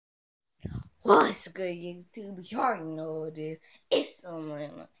What's good, YouTube? You already know what it is. It's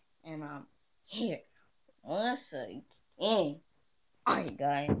Atlanta, and I'm here once again. Alright,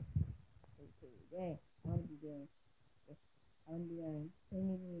 guys. So today, I'm gonna be doing this. I'm gonna be doing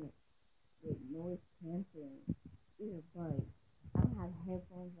singing with noise canceling earbuds. I don't have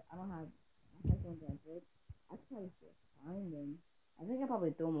headphones. I don't have my headphones are good. I probably should find them. I think I probably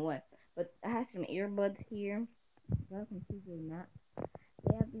threw them away. But I have some earbuds here. Got from TJ Maxx.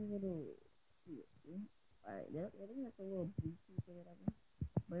 They have these little. See? Alright, it is like a little Bluetooth or whatever,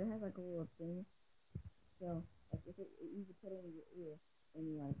 but it has like a little thing. So, like, if you can put it in your ear, and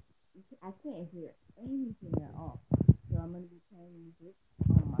you like, I can't hear anything at all. So I'm gonna be playing music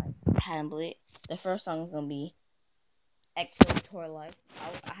on my tablet. The first song is gonna be EXO Tour Life.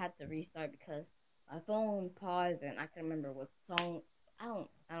 I had to restart because my phone paused and I can remember what song. I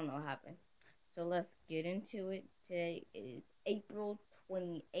don't know what happened. So let's get into it. Today is April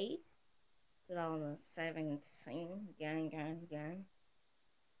 28th. 2017. Gang.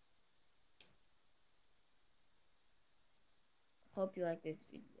 Hope you like this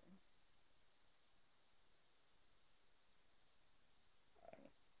video.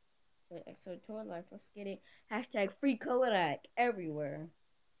 Alright. So tour life, let's get it. Hashtag free Kodak everywhere.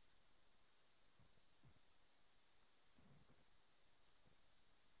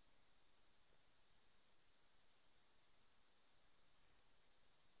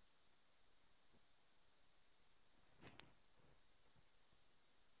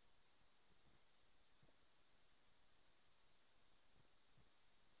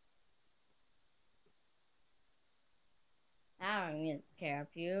 I don't even care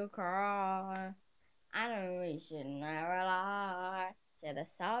if you cry. I don't really should never lie. Said a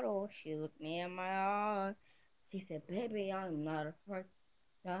sorrow, she looked me in my eye. She said, baby, I'm not afraid.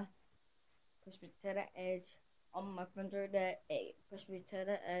 Yeah. Push me to the edge. All my friends are dead. Hey, push me to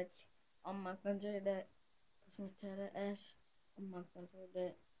the edge. All my friends are dead. Push me to the edge. All my friends are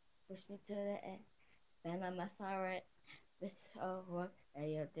dead. Push me to the edge. Then I'm not sorry. This what?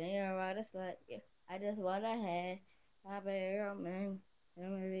 Hey, you think you're right? It's like, yeah, I just want a head. I be your man. I'm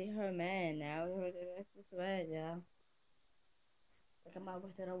gonna be her man now. We're the rest of the way, yeah. Like I'm out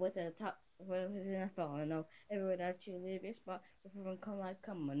with the top. What if it's falling? No, everywhere that you leave your spot. If everyone come like,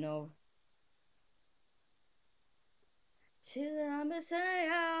 come on, no. She said, I'm missing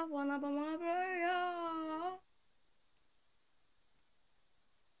ya. Wanna be my prayer.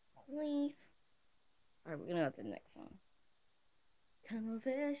 Please. Alright, we're gonna go to the next song. Tunnel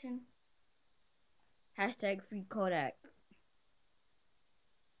vision. Hashtag free Kodak.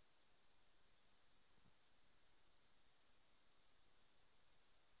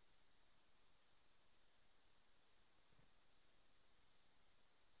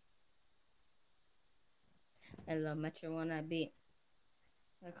 I love Metro when I beat.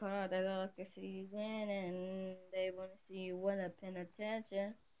 I call out they love to see you winning. They wanna see you win up in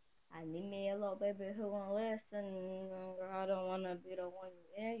attention. I need me a little baby who won't listen. Girl, I don't wanna be the one you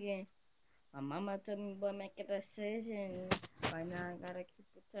begging. My mama told me, boy, make a decision. Right now, I gotta keep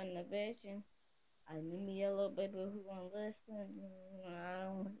it on the vision. I need me a little baby who won't listen. I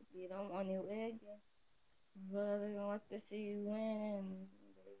don't want to be the one you begging. But they want to see you win.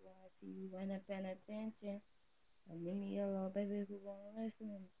 They want to see you win up in attention. I need me a little baby who won't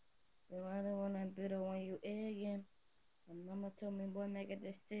listen. They don't want to be the one you egging. My mama told me, boy, make a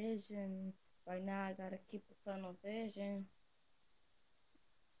decision. Right now, I gotta keep a tunnel vision.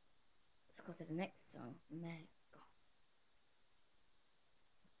 Let's go to the next song. Mask.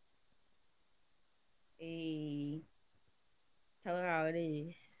 Hey, tell her how it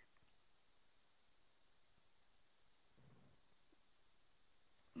is.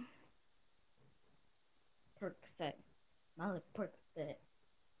 Percocet. Molly Percocet.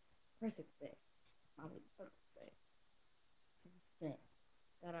 Percocet. Molly Percocet. 2%.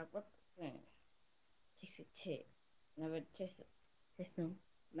 Gotta represent. Taste a chick. Never taste it. Taste them.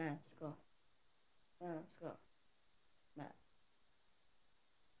 Mask off. Mask off. Mask.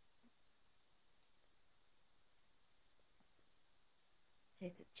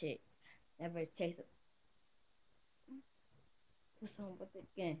 Taste a chick. Never taste it. What's on with it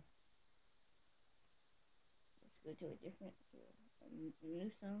again? Let's go to a different, a new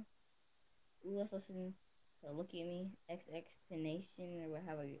song. Ooh, let's listen to Look at Me, XX Tenation, or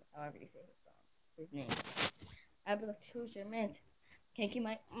however you say his song, his name. I be like, who's your man? Can't keep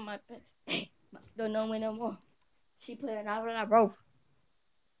my don't know me no more. She put an out on our rope.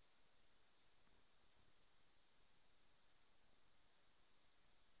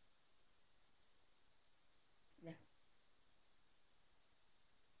 Yeah.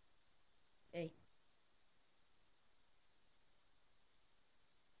 Hey,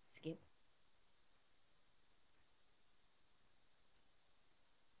 skip.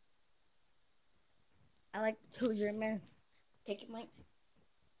 I like to choose your man. Take it, Mike.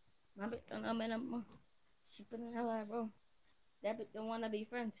 My bitch don't know me no more. She put in her life, bro. That bitch don't wanna be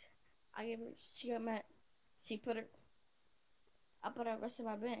friends. I give her, she got mad. She put her, I put her rest of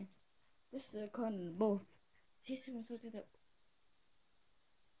my band. This is according to both. She said me switch it up.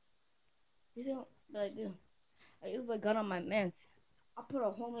 This is what I do. I use my gun on my mans. I put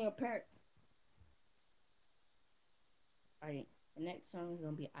a home in your parents. Alright, the next song is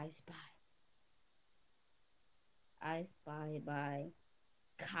gonna be I Spy. I Spy by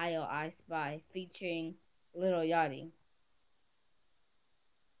Kyle I Spy featuring Little Yachty.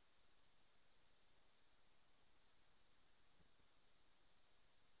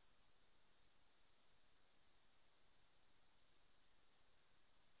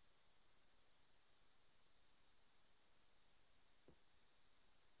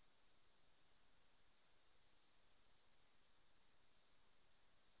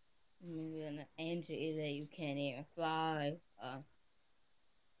 Maybe an answer is that you can't even fly.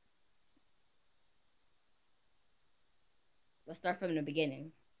 Let's start from the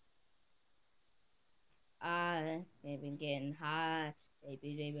beginning. I have been getting high,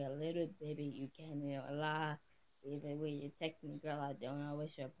 baby, a little baby, you can't even lie. Baby, when you text me, girl, I don't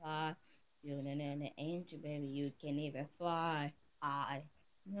always reply. You're an angel, baby, you can't even fly. I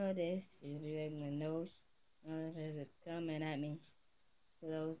know this, is in my nose. Know this is coming at me.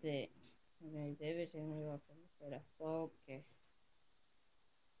 Close it. And then everything we open for the focus.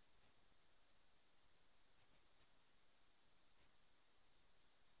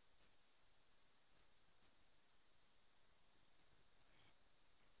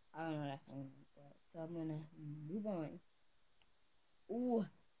 I don't know that song, but so I'm gonna move on. Ooh,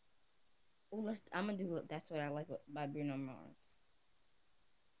 I'm gonna do That's What I Like by Bruno Mars.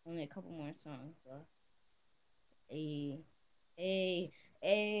 Only a couple more songs, so. Hey, hey,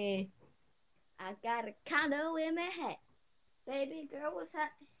 hey, I got a condo in Manhattan. Baby girl, what's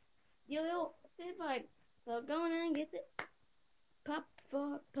that? Yo, sit like, so go on and get it. Pop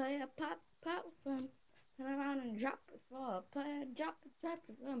for a player, pop from. Turn around and drop it for a player, drop it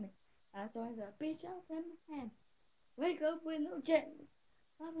for me. I thought a bitch off in my hand. Wake up with no chance.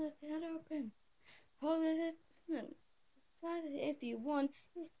 I'm gonna cut open. Hold it, got it if you want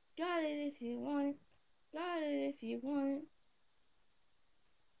it. Got it if you want it. Got it if you want it.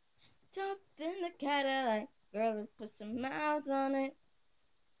 Jump in the Cadillac. Girl, let's put some miles on it.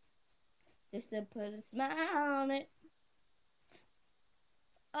 Just to put a smile on it.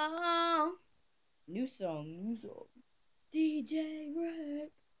 Oh, new song. DJ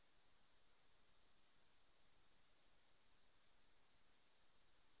Rick.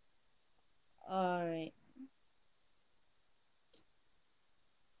 Alright.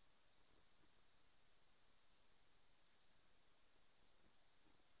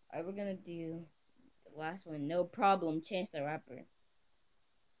 Alright, we're gonna do the last one. No Problem, Chance the Rapper.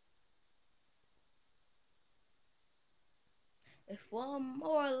 If one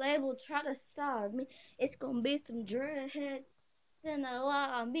more label try to stop me, it's gonna be some dreadheads and a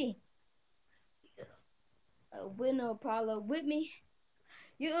lot of me. With no problem with me.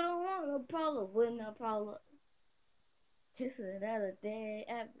 You don't want no problem with no problem. Just another day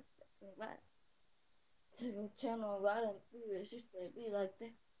after what? To the channel riding through it's just to be like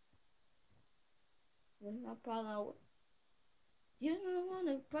that. With no problem. You don't want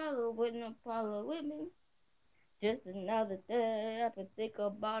no problem with no problem with me. Just another day I can think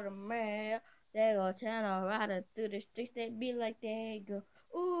about a man. They go channel riding through the streets, they be like they go.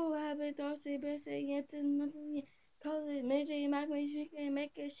 Ooh, I've been thirsty, been saying to nothing. Cause it make me shake,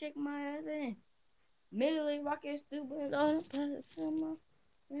 make it shake my ass in. Immediately rocking stupid on the platform.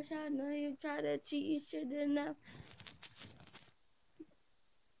 Wish I know you try to cheat, you should enough.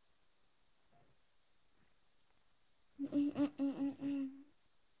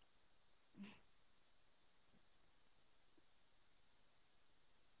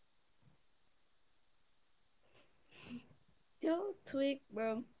 Yo, tweak,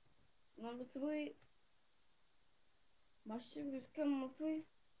 bro. Number sweet. My sugar's coming free.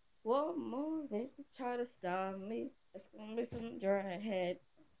 One more, they try to stop me. It's gonna be some dry head.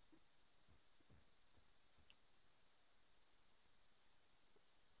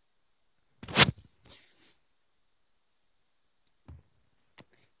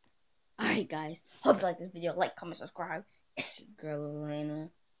 Alright, guys. Hope you like this video. Like, comment, subscribe. It's your girl Elena,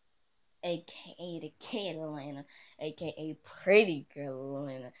 aka the Kid Elena, aka Pretty Girl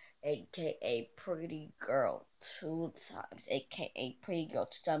Elena, aka Pretty Girl 2 times, aka Pretty Girl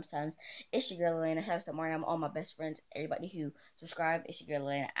 2 times. It's your girl Elena. Have some more. I'm all my best friends. Everybody who subscribe. It's your girl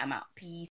Elena. I'm out. Peace.